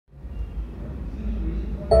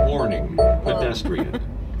Warning, pedestrian.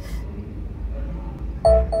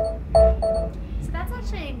 So that's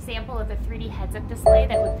actually an example of the 3D heads-up display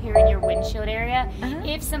that would appear in your windshield area.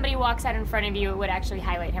 If somebody walks out in front of you, it would actually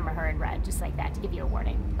highlight him or her in red, just like that, to give you a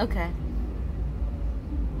warning. Okay.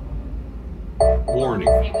 Warning,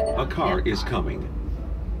 a car is coming.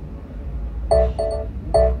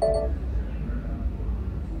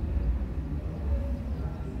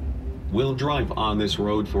 We'll drive on this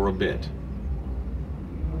road for a bit.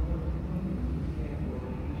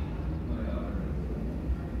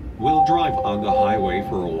 We'll drive on the highway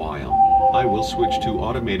for a while. I will switch to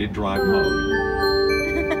automated drive mode.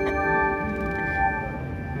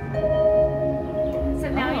 So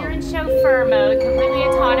now you're in chauffeur mode, completely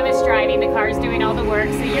autonomous driving. The car's doing all the work,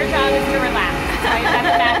 so your job is to relax. That's why you have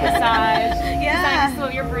a back massage. Yeah. It's time to slow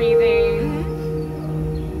your breathing.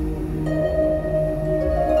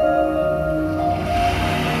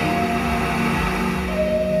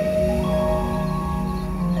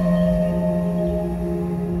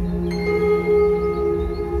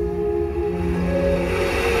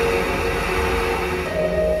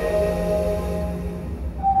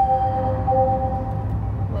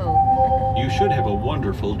 You should have a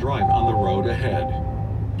wonderful drive on the road ahead.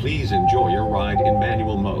 Please enjoy your ride in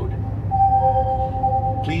manual mode.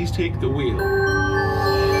 Please take the wheel. Manual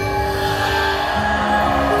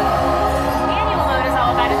mode is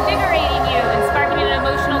all about invigorating you and sparking an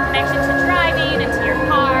emotional connection to driving and to your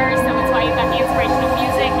car. So it's why you've got the inspirational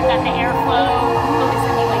music, you've got the airflow, focus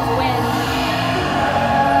simulates wind.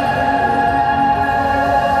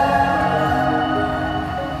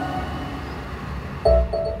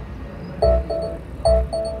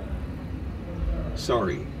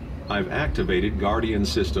 Sorry, I've activated Guardian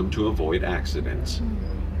system to avoid accidents.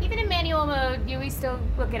 Even in manual mode, we still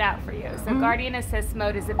look it out for you. So Guardian Assist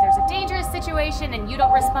mode is if there's a dangerous situation and you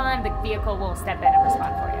don't respond, the vehicle will step in and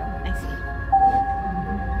respond for you. I see.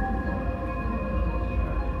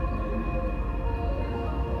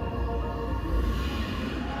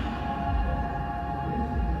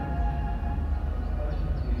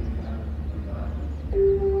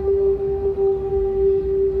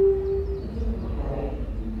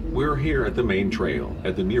 We're here at the main trail,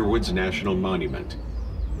 at the Muirwoods National Monument.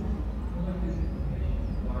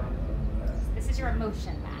 This is your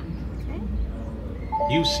emotion map. Okay.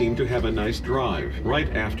 You seem to have a nice drive,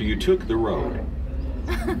 right after you took the road.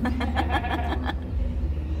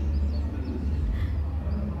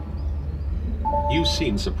 You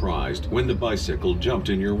seemed surprised when the bicycle jumped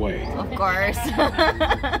in your way. Of course.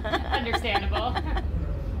 Understandable.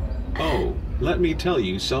 Oh, let me tell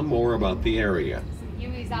you some more about the area.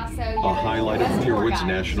 Yui's also A highlight of Muirwoods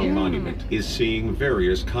National Monument is seeing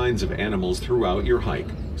various kinds of animals throughout your hike,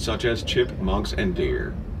 such as chipmunks and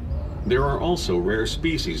deer. There are also rare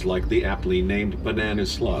species like the aptly named banana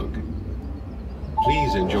slug.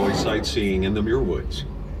 Please enjoy sightseeing in the Muirwoods.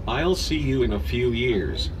 I'll see you in a few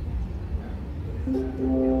years.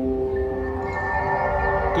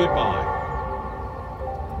 Goodbye.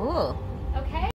 Ooh.